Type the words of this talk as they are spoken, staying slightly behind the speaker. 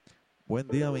Buen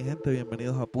día mi gente,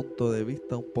 bienvenidos a Punto de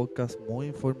Vista, un podcast muy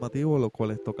informativo, los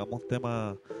cuales tocamos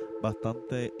temas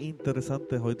bastante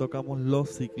interesantes. Hoy tocamos los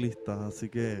ciclistas, así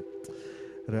que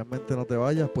realmente no te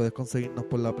vayas, puedes conseguirnos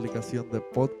por la aplicación de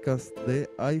podcast de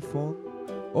iPhone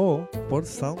o por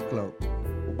SoundCloud.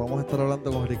 Vamos a estar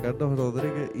hablando con Ricardo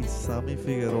Rodríguez y Sammy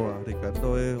Figueroa.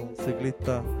 Ricardo es un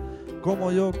ciclista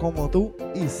como yo, como tú,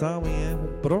 y Sammy es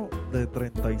un pro de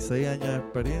 36 años de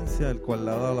experiencia, el cual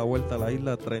le ha dado la vuelta a la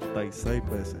isla 36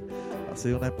 veces. Ha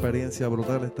sido una experiencia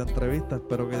brutal esta entrevista,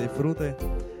 espero que disfrutes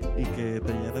y que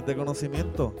te llenes de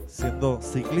conocimiento siendo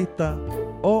ciclista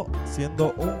o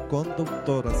siendo un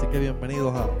conductor. Así que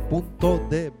bienvenidos a Punto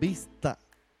de Vista.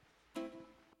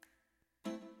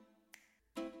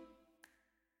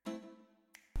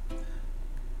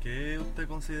 ¿Qué usted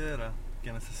considera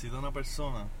que necesita una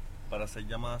persona para ser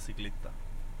llamada ciclista?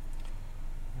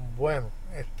 Bueno,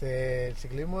 el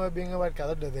ciclismo es bien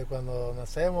abarcador. Desde cuando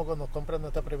nacemos, cuando nos compran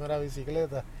nuestra primera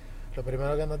bicicleta, lo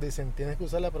primero que nos dicen, tienes que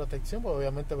usar la protección, pues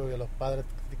obviamente porque los padres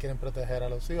quieren proteger a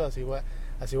los hijos,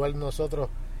 así igual nosotros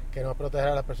queremos proteger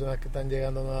a las personas que están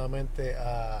llegando nuevamente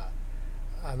a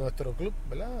nuestro club,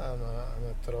 ¿verdad?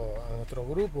 A nuestro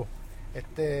grupo.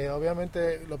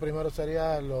 Obviamente lo primero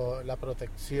sería la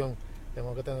protección.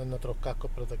 Tenemos que tener nuestros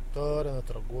cascos protectores,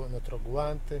 nuestros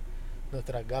guantes,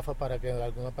 nuestras gafas para que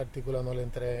alguna partícula no le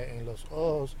entre en los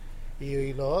ojos.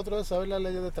 Y lo otro es saber las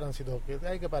leyes de tránsito, que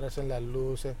hay que parecer las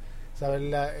luces, saber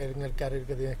en el carril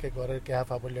que tienes que correr, que es a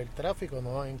favor del tráfico,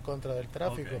 no en contra del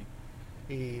tráfico. Okay.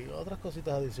 Y otras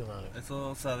cositas adicionales.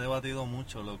 Eso se ha debatido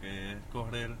mucho, lo que es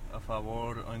correr a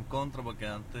favor o en contra, porque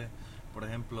antes, por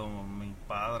ejemplo, mi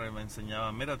padre me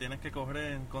enseñaba, mira, tienes que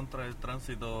correr en contra del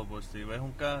tránsito, por si ves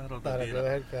un carro, te para tira. que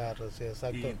veas el carro, sí,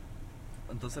 exacto. Y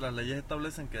entonces las leyes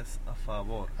establecen que es a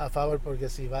favor. A favor, porque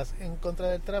si vas en contra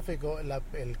del tráfico,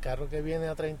 el carro que viene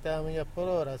a 30 millas por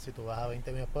hora, si tú vas a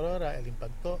 20 millas por hora, el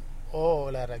impacto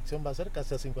o la reacción va a ser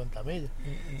casi a 50 millas.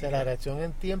 O sea, la reacción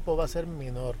en tiempo va a ser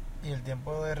menor. Y el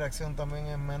tiempo de reacción también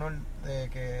es menor de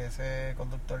que ese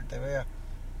conductor te vea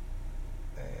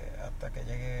hasta que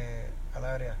llegue al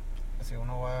área. Si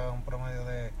uno va a un promedio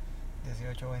de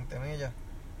 18 o 20 millas,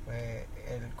 pues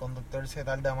el conductor se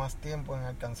tarda más tiempo en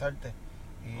alcanzarte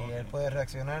y él puede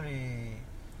reaccionar y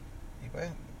pues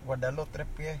guardar los 3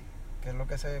 pies, que es lo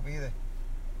que se pide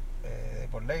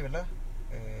por ley, ¿verdad?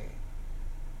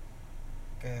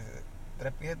 Que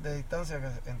 3 pies de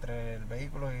distancia entre el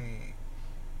vehículo y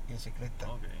el ciclista.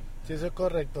 Sí, eso es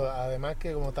correcto. Además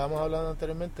que, como estábamos hablando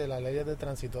anteriormente, las leyes de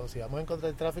tránsito, si vamos en contra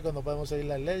del tráfico no podemos seguir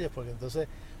las leyes porque entonces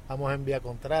vamos en vía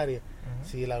contraria. Uh-huh.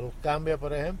 Si la luz cambia,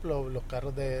 por ejemplo, los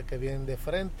carros que vienen de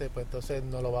frente, pues entonces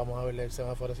no lo vamos a ver el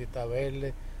semáforo si está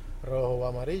verde, rojo o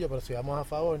amarillo, pero si vamos a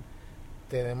favor,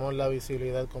 tenemos la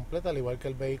visibilidad completa, al igual que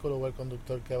el vehículo o el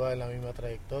conductor que va en la misma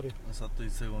trayectoria. Exacto, y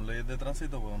según leyes de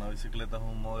tránsito, pues una bicicleta es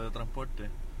un modo de transporte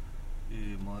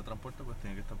y el modo de transporte pues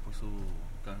tiene que estar por su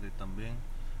carril también.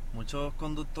 Muchos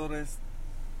conductores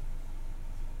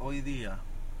hoy día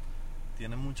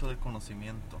tienen mucho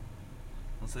desconocimiento.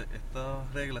 Entonces,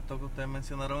 estas reglas, esto que ustedes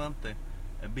mencionaron antes,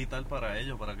 es vital para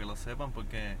ellos, para que lo sepan,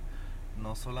 porque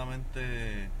no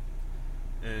solamente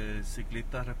el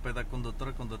ciclista respeta al conductor,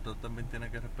 el conductor también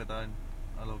tiene que respetar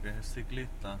a lo que es el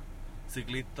ciclista.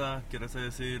 Ciclista quiere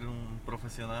decir un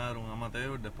profesional, un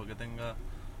amateur, después que tenga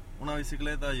una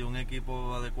bicicleta y un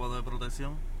equipo adecuado de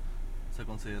protección, se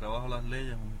considera bajo las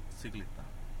leyes un ciclista.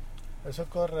 Eso es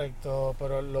correcto,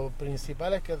 pero lo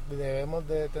principal es que debemos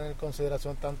de tener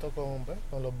consideración tanto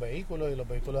con los vehículos y los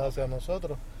vehículos hacia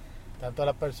nosotros, tanto a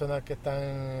las personas que están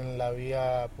en la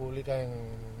vía pública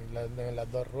en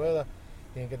las 2 ruedas,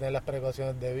 tienen que tener las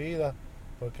precauciones debidas,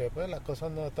 porque pues las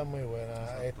cosas no están muy buenas.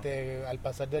 Al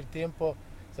pasar del tiempo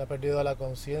se ha perdido la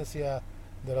conciencia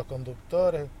de los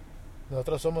conductores.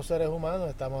 Nosotros somos seres humanos,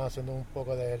 estamos haciendo un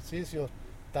poco de ejercicio.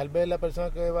 Tal vez la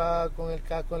persona que va con el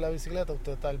casco en la bicicleta,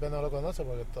 usted tal vez no lo conoce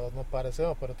porque todos nos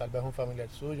parecemos, pero tal vez un familiar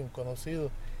suyo, un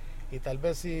conocido. Y tal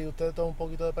vez si usted toma un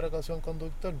poquito de precaución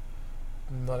conductor,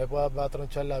 no le va a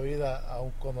tronchar la vida a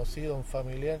un conocido, un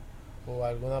familiar o a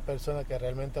alguna persona que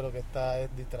realmente lo que está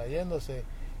es distrayéndose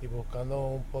y buscando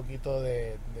un poquito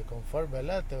de confort,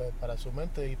 ¿verdad? Para su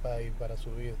mente y para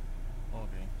su vida.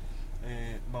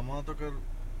 Vamos a tocar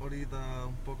ahorita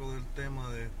un poco del tema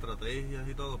de estrategias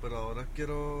y todo, pero ahora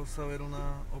quiero saber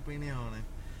unas opiniones.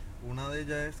 Una de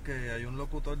ellas es que hay un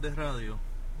locutor de radio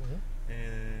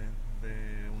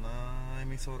de una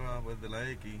emisora pues, de la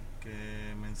X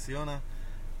que menciona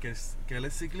que él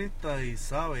es ciclista y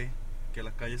sabe que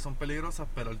las calles son peligrosas,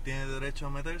 pero él tiene derecho a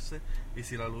meterse y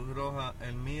si la luz roja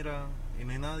él mira y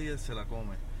no hay nadie, se la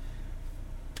come.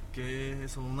 ¿Qué es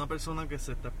eso? Una persona que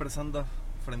se está expresando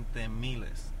frente a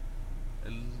miles.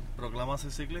 Él proclama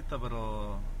ser ciclista,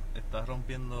 pero está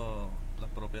rompiendo las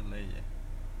propias leyes.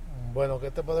 Bueno,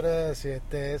 ¿qué te podría decir?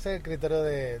 Ese es el criterio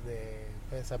de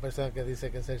esa persona que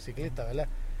dice que es ser ciclista, ¿verdad?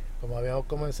 Como habíamos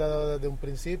comenzado desde un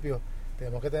principio,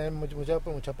 tenemos que tener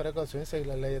mucha precaución y seguir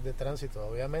las leyes de tránsito.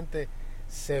 Obviamente,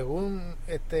 según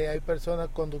hay personas,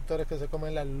 conductores que se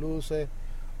comen las luces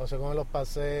o se comen los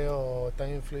paseos o están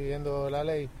influyendo la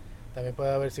ley, también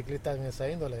puede haber ciclistas en esa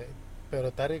índole, pero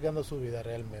está arriesgando su vida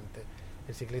realmente.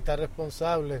 El ciclista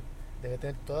responsable debe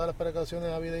tener todas las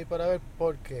precauciones a vida y para ver,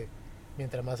 porque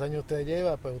mientras más años usted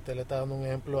lleva, pues usted le está dando un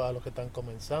ejemplo a los que están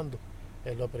comenzando.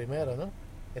 Es lo primero, ¿no?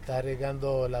 Está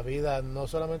arriesgando la vida, no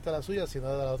solamente la suya, sino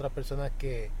de las otras personas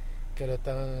que lo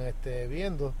están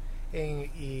viendo.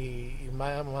 Y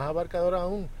más abarcador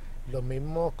aún, los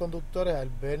mismos conductores, al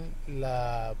ver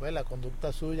la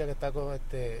conducta suya que está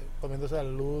comiéndose las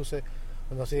luces,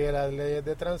 no sigue las leyes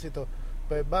de tránsito,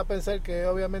 pues va a pensar que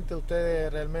obviamente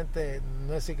usted realmente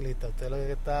no es ciclista. Usted lo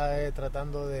que está es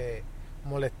tratando de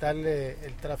molestarle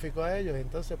el tráfico a ellos,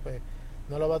 entonces pues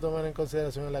no lo va a tomar en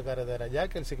consideración en la carretera, ya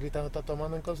que el ciclista no está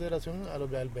tomando en consideración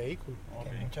al vehículo.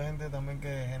 Okay. Hay mucha gente también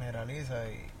que generaliza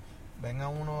y ven a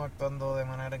uno actuando de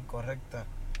manera incorrecta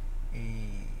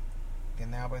y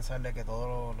tienden a pensarle que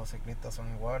todos los ciclistas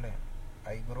son iguales.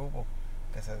 Hay grupos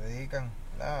que se dedican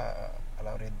a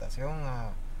la orientación,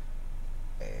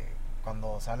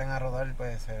 cuando salen a rodar,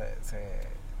 pues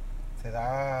se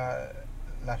da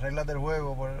las reglas del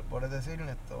juego, por decir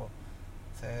esto.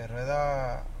 Se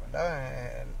rueda,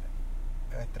 ¿verdad?, en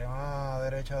la extrema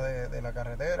derecha de la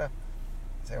carretera.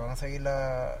 Se van a seguir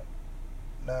las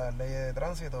leyes de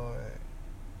tránsito,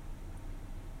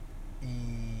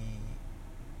 y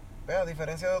a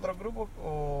diferencia de otros grupos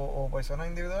o personas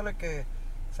individuales que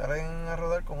salen a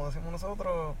rodar, como decimos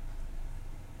nosotros,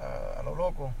 a lo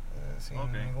loco, sin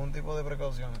ningún tipo de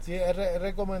precaución. Sí, es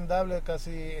recomendable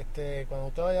casi cuando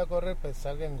usted vaya a correr, pues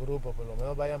salga en grupo, por lo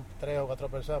menos vayan 3 o 4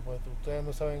 personas, porque ustedes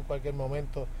no saben en cualquier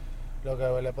momento lo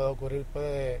que le puede ocurrir.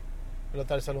 Puede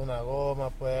explotársele una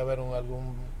goma, puede haber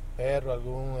algún perro,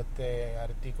 algún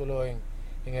artículo en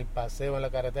el paseo, en la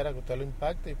carretera, que usted lo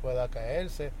impacte y pueda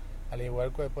caerse, al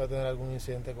igual que puede tener algún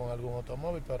incidente con algún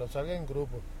automóvil, pero salga en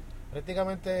grupo.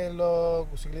 Prácticamente los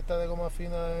ciclistas de goma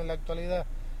fina en la actualidad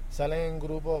salen en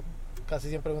grupo, casi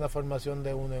siempre en una formación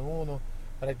de 1 en 1,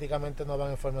 prácticamente no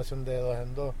van en formación de 2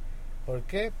 en 2. ¿Por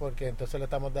qué? Porque entonces le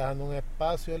estamos dejando un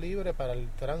espacio libre para el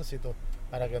tránsito,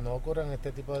 para que no ocurran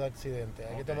este tipo de accidentes.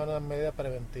 Hay que tomar unas medidas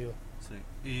preventivas. Sí.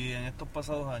 Y en estos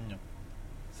pasados años,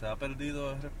 ¿se ha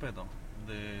perdido el respeto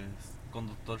de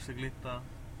conductor ciclista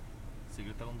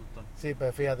conductor? Sí,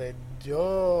 pues fíjate,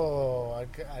 yo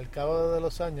al cabo de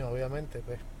los años, obviamente,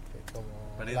 pues como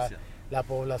la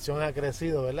población ha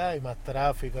crecido, ¿verdad? Hay más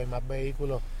tráfico, hay más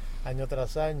vehículos año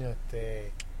tras año.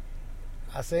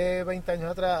 Hace 20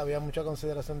 años atrás había mucha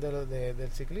consideración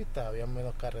del ciclista, había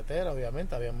menos carreteras,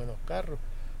 obviamente, había menos carros,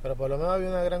 pero por lo menos había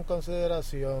una gran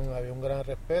consideración, había un gran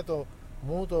respeto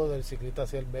mutuo del ciclista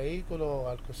hacia el vehículo,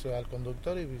 al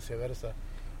conductor y viceversa.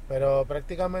 Pero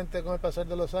prácticamente con el pasar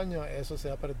de los años eso se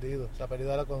ha perdido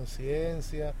la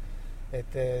conciencia,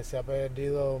 se ha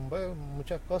perdido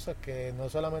muchas cosas, que no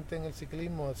solamente en el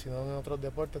ciclismo sino en otros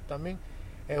deportes también.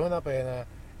 Es una pena.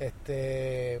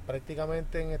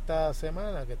 Prácticamente en esta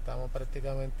semana, que estamos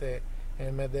prácticamente en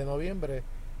el mes de noviembre,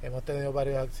 hemos tenido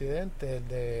varios accidentes. El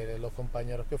de los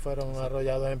compañeros que fueron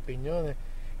arrollados en Piñones,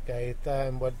 que ahí está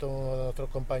envuelto uno de nuestros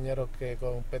compañeros que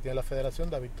competía en la federación,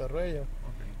 David Torrello,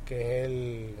 que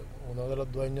es uno de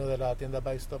los dueños de la tienda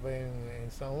Stop en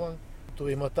San Juan.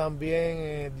 Tuvimos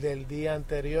también del día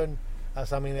anterior a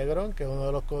Sammy, que es uno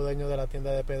de los dueños de la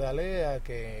tienda de pedalea,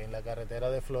 que en la carretera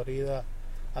de Florida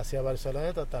hacia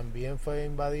Barceloneta también fue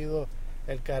invadido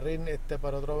el carril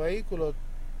para otro vehículo,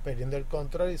 perdiendo el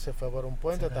control y se fue por un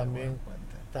puente.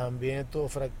 También tuvo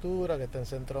fractura, que está en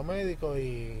centro médico.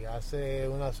 Y hace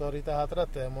unas horitas atrás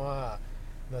tenemos a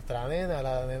nuestra nena,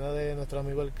 la nena de nuestro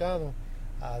amigo Elcano,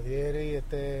 a Dieri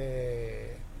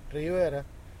Rivera,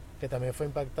 que también fue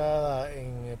impactada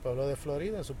en el pueblo de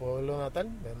Florida, en su pueblo natal,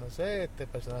 no sé,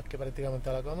 personas que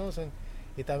prácticamente la conocen,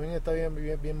 y también está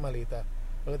bien malita.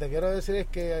 Lo que te quiero decir es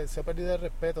que se ha perdido el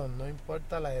respeto, no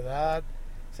importa la edad,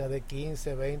 sea de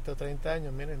 15, 20 o 30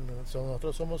 años. Miren,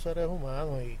 nosotros somos seres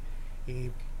humanos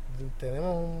y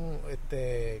tenemos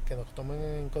que nos tomen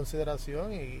en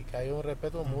consideración y que haya un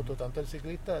respeto mutuo, tanto el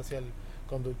ciclista hacia el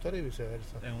conductor y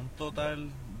viceversa. En un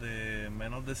total de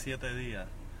menos de 7 días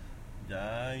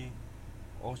ya hay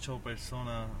 8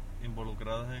 personas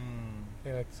involucradas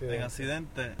en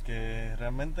accidentes, que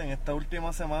realmente en esta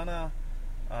última semana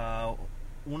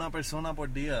una persona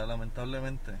por día,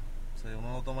 lamentablemente. Si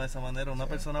uno lo toma de esa manera, una Sí.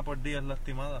 persona por día es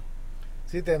lastimada.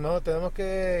 Sí, tenemos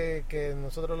que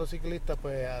nosotros los ciclistas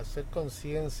pues hacer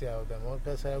conciencia, o tenemos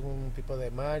que hacer algún tipo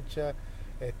de marcha,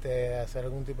 hacer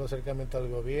algún tipo de acercamiento al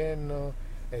gobierno,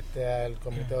 al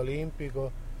Comité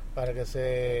Olímpico, para que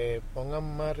se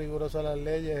pongan más rigurosas las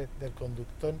leyes del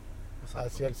conductor Exacto.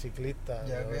 hacia el ciclista.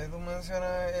 Ya que tú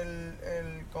mencionas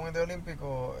el Comité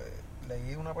Olímpico,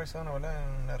 leí una persona,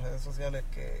 ¿verdad?, en las redes sociales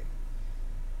que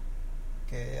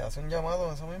hace un llamado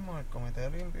a eso mismo, el Comité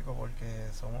Olímpico, porque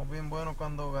somos bien buenos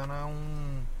cuando gana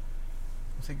un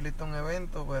ciclista un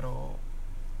evento, pero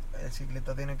el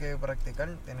ciclista tiene que practicar,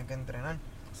 tiene que entrenar.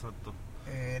 Exacto.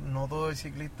 No todo el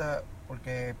ciclista,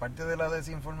 porque parte de la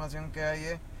desinformación que hay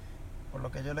es, por lo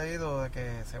que yo he leído, de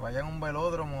que se vaya a un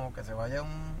velódromo, que se vaya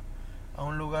a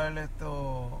un lugar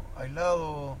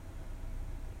aislado,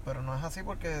 pero no es así,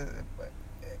 porque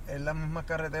es la misma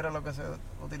carretera lo que se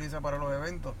utiliza para los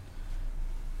eventos.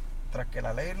 Tras que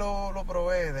la ley lo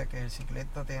provee de que el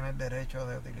ciclista tiene el derecho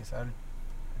de utilizar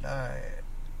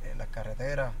las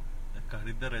carreteras, El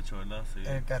carril derecho, ¿verdad? Sí.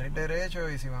 el carril derecho,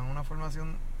 y si van a una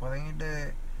formación pueden ir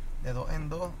de dos en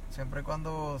dos, siempre y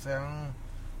cuando sean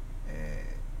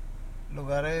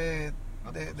lugares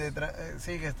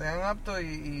sí, que estén aptos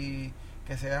y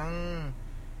que sean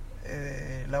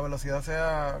la velocidad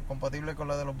sea compatible con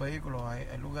la de los vehículos.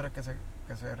 Hay lugares que se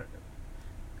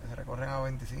recorren a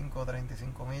 25 o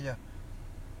 35 millas,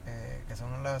 que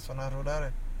son en las zonas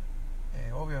rurales.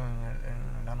 Obvio,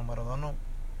 en la número 2 no,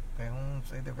 que es un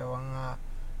sitio que van a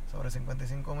sobre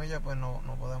 55 millas, pues no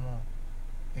podemos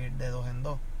ir de dos en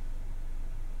dos.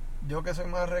 Yo, que soy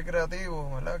más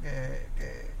recreativo, ¿verdad?,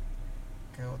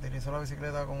 que utilizo la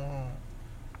bicicleta como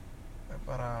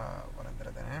para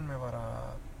entretenerme,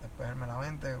 para despejarme la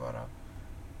mente, para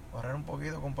correr un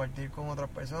poquito, compartir con otras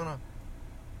personas.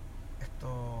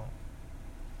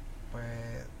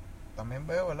 Pues también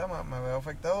veo, ¿verdad?, me veo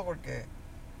afectado porque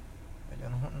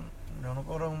yo no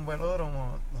corro en un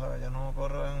velódromo, ¿sabes? Yo no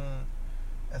corro en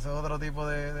ese otro tipo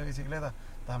de bicicleta.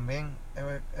 También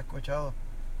he escuchado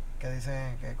que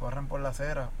dicen que corren por la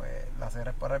acera. Pues la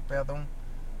acera es para el peatón.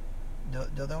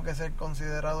 Yo tengo que ser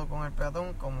considerado con el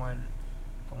peatón como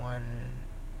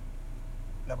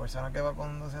la persona que va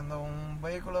conduciendo un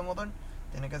vehículo de motor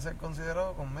tiene que ser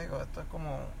considerado conmigo. Esto es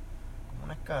como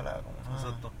una escala,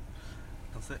 Exacto.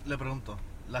 Entonces le pregunto,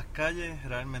 ¿las calles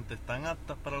realmente están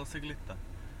aptas para los ciclistas?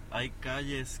 ¿Hay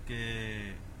calles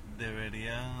que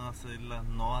deberían hacerlas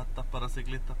no aptas para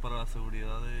ciclistas para la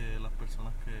seguridad de las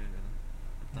personas que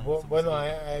están en su Bueno,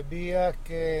 bicicleta? hay vías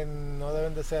que no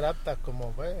deben de ser aptas,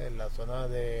 como pues, en la zona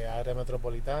de área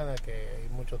metropolitana, que hay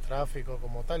mucho tráfico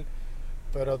como tal,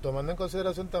 pero tomando en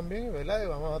consideración también, ¿verdad?, y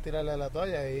vamos a tirarle a la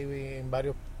toalla, ahí en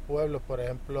varios pueblos, por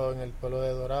ejemplo en el pueblo de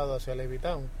Dorado hacia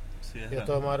Levitown, Sí, es ellos real.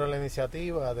 tomaron la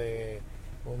iniciativa de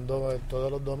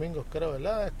todos los domingos, creo,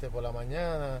 ¿verdad?, por la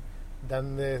mañana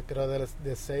dan creo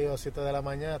de 6 o 7 de la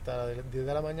mañana hasta 10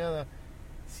 de la mañana,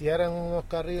 cierran unos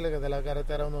carriles que de la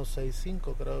carretera unos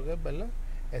 6-5, creo que es, ¿verdad?,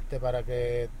 para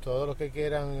que todos los que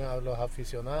quieran, los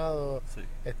aficionados, Sí.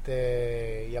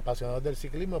 y apasionados del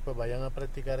ciclismo, pues vayan a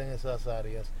practicar en esas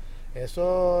áreas.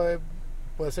 Eso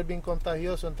puede ser bien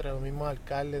contagioso entre los mismos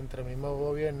alcaldes, entre los mismos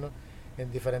gobiernos en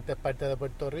diferentes partes de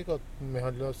Puerto Rico.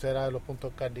 Mejor será los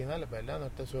puntos cardinales, ¿verdad?,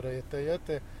 norte, sur, este y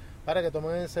oeste, para que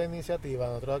tomen esa iniciativa.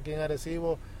 Nosotros aquí en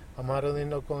Arecibo vamos a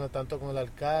reunirnos tanto con el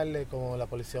alcalde como la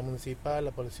policía municipal,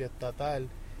 la policía estatal,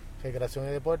 recreación y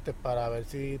deportes, para ver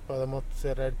si podemos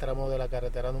cerrar el tramo de la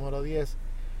carretera número 10,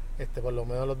 por lo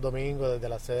menos los domingos, desde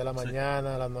las 6 de la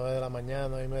mañana a las 9 de la mañana,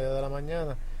 9 y media de la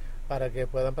mañana, para que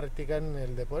puedan practicar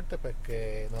el deporte, pues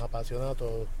que nos apasiona a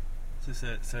todos. Sí,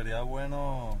 sería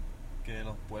bueno que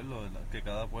los pueblos, ¿verdad?, que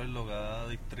cada pueblo, cada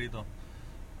distrito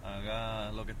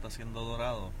haga lo que está haciendo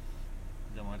Dorado.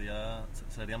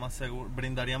 Sería más seguro,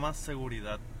 brindaría más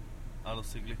seguridad a los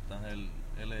ciclistas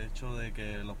el hecho de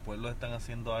que los pueblos están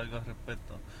haciendo algo al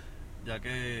respecto, ya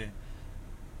que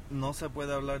no se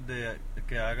puede hablar de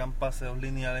que hagan paseos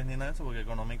lineales ni nada de eso, porque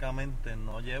económicamente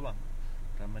no llevan,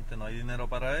 realmente no hay dinero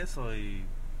para eso, y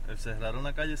el cerrar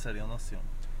una calle sería una opción.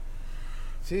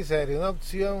 Sí, sería una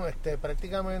opción,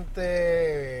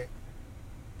 prácticamente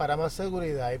para más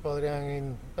seguridad. Ahí podrían ir,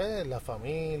 pues, la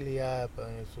familia,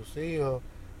 pueden ir sus hijos.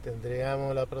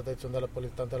 Tendríamos la protección de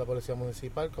tanto de la policía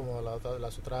municipal como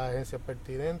las otras agencias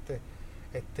pertinentes.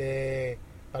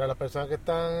 Para las personas que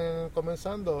están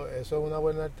comenzando, eso es una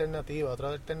buena alternativa. Otra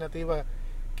alternativa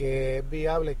que es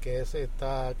viable, que es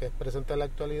presente en la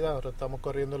actualidad. Nosotros estamos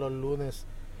corriendo los lunes,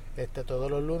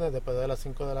 todos los lunes después de las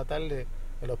 5 de la tarde,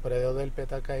 en los predios del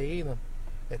Petacaína.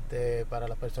 Para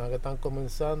las personas que están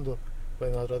comenzando,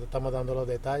 pues nosotros estamos dando los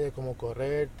detalles, cómo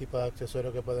correr, tipo de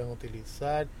accesorios que pueden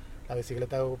utilizar, la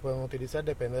bicicleta que pueden utilizar,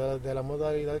 depende de la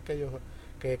modalidad que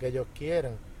ellos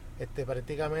quieran.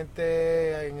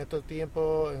 Prácticamente en este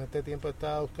tiempo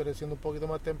está oscureciendo un poquito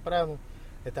más temprano.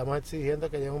 Estamos exigiendo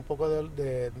que lleven un poco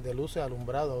de luces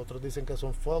alumbrados. Otros dicen que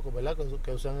son focos, ¿verdad?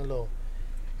 Que usan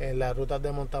en las rutas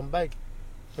de mountain bike.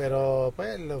 Pero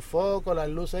pues los focos, las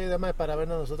luces y demás es para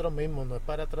vernos nosotros mismos, no es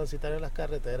para transitar en las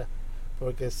carreteras.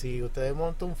 Porque si ustedes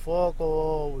montan un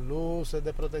foco, luces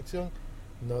de protección,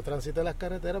 no transiten las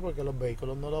carreteras porque los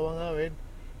vehículos no lo van a ver.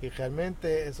 Y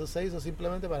realmente eso se hizo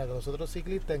simplemente para que los otros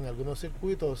ciclistas en algunos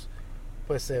circuitos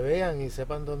pues se vean y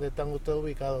sepan dónde están ustedes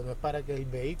ubicados. No es para que el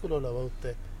vehículo lo vea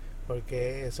usted,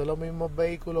 porque esos son los mismos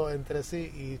vehículos entre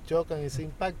sí y chocan y se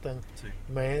impactan. Sí.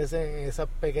 Imagínense esas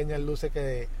pequeñas luces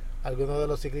que algunos de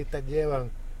los ciclistas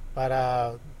llevan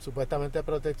para supuestamente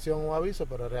protección o aviso,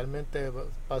 pero realmente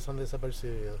pasan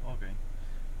desapercibidos. Ok.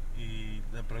 Y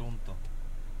le pregunto,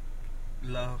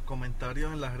 los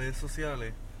comentarios en las redes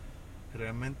sociales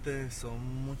realmente son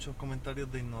muchos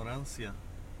comentarios de ignorancia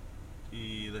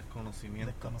y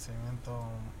desconocimiento. Desconocimiento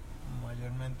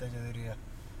mayormente, yo diría.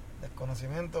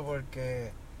 Desconocimiento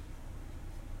porque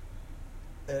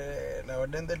la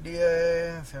orden del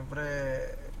día es,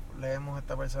 siempre leemos a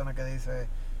esta persona que dice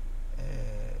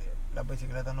las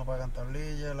bicicletas no pagan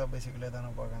tablillas, las bicicletas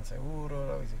no pagan seguro,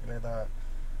 la bicicleta...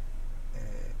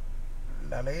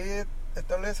 la ley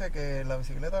establece que la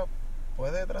bicicleta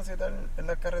puede transitar en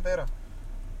las carreteras,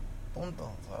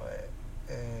 punto,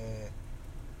 ¿sabes?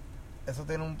 Eso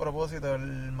tiene un propósito.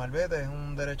 El malvete es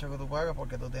un derecho que tú pagas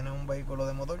porque tú tienes un vehículo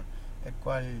de motor el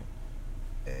cual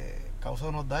causa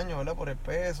unos daños, ¿verdad? Por el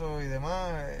peso y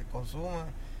demás, consume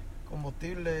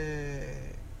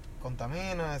combustible,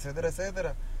 contamina, etcétera,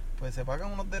 etcétera. Pues se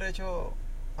pagan unos derechos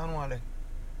anuales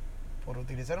por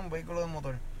utilizar un vehículo de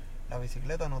motor. La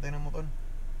bicicleta no tiene motor,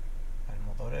 el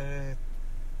motor es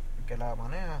el que la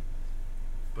maneja,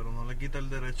 pero no le quita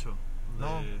el derecho de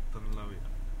No. estar en la vía.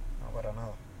 no, para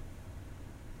nada.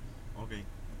 Ok,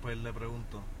 pues le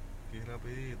pregunto, aquí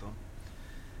rapidito,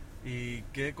 ¿y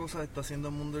qué cosas está haciendo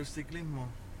el mundo del ciclismo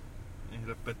en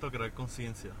respecto a crear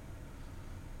conciencia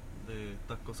de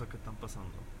estas cosas que están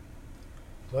pasando?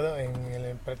 Bueno,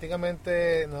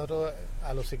 prácticamente nosotros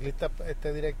a los ciclistas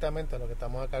directamente, a los que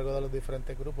estamos a cargo de los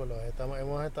diferentes grupos,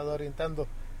 hemos estado orientando,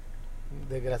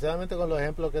 desgraciadamente con los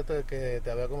ejemplos que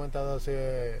te había comentado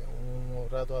hace un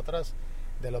rato atrás,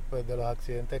 de los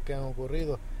accidentes que han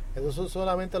ocurrido. Esos son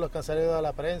solamente los que han salido a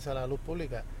la prensa, a la luz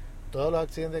pública. Todos los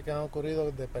accidentes que han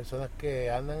ocurrido de personas que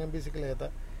andan en bicicleta,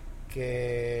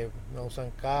 que no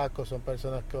usan cascos, son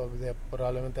personas que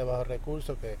probablemente de bajos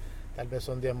recursos, que tal vez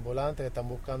son deambulantes, que están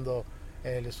buscando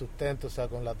el sustento, o sea,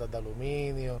 con latas de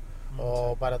aluminio,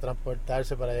 o para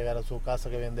transportarse para llegar a su casa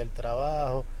que viene del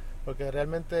trabajo, porque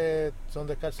realmente son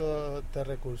descarsos de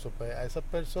recursos. Pues a esas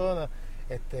personas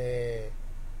hay que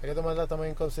tomarlas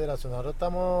también en consideración. Nosotros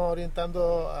estamos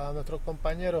orientando a nuestros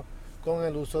compañeros con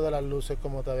el uso de las luces,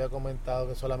 como te había comentado,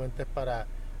 que solamente es para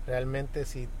realmente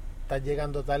si estás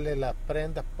llegando tarde las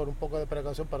prendas por un poco de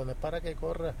precaución, pero no es para que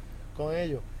corras con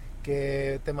ellos,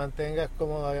 que te mantengas,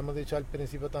 como habíamos dicho al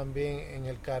principio también, en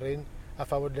el carril a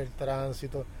favor del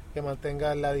tránsito, que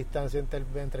mantengas la distancia entre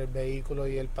el vehículo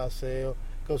y el paseo,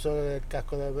 que use el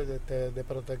casco de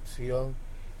protección,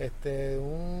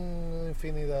 una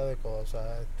infinidad de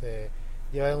cosas,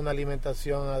 llevar una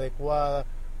alimentación adecuada,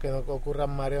 que no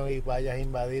ocurran mareos y vayas a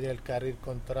invadir el carril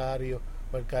contrario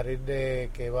o el carril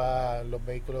que va los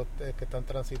vehículos que están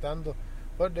transitando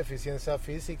por deficiencia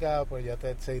física, pues ya te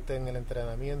excediste en el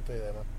entrenamiento y demás.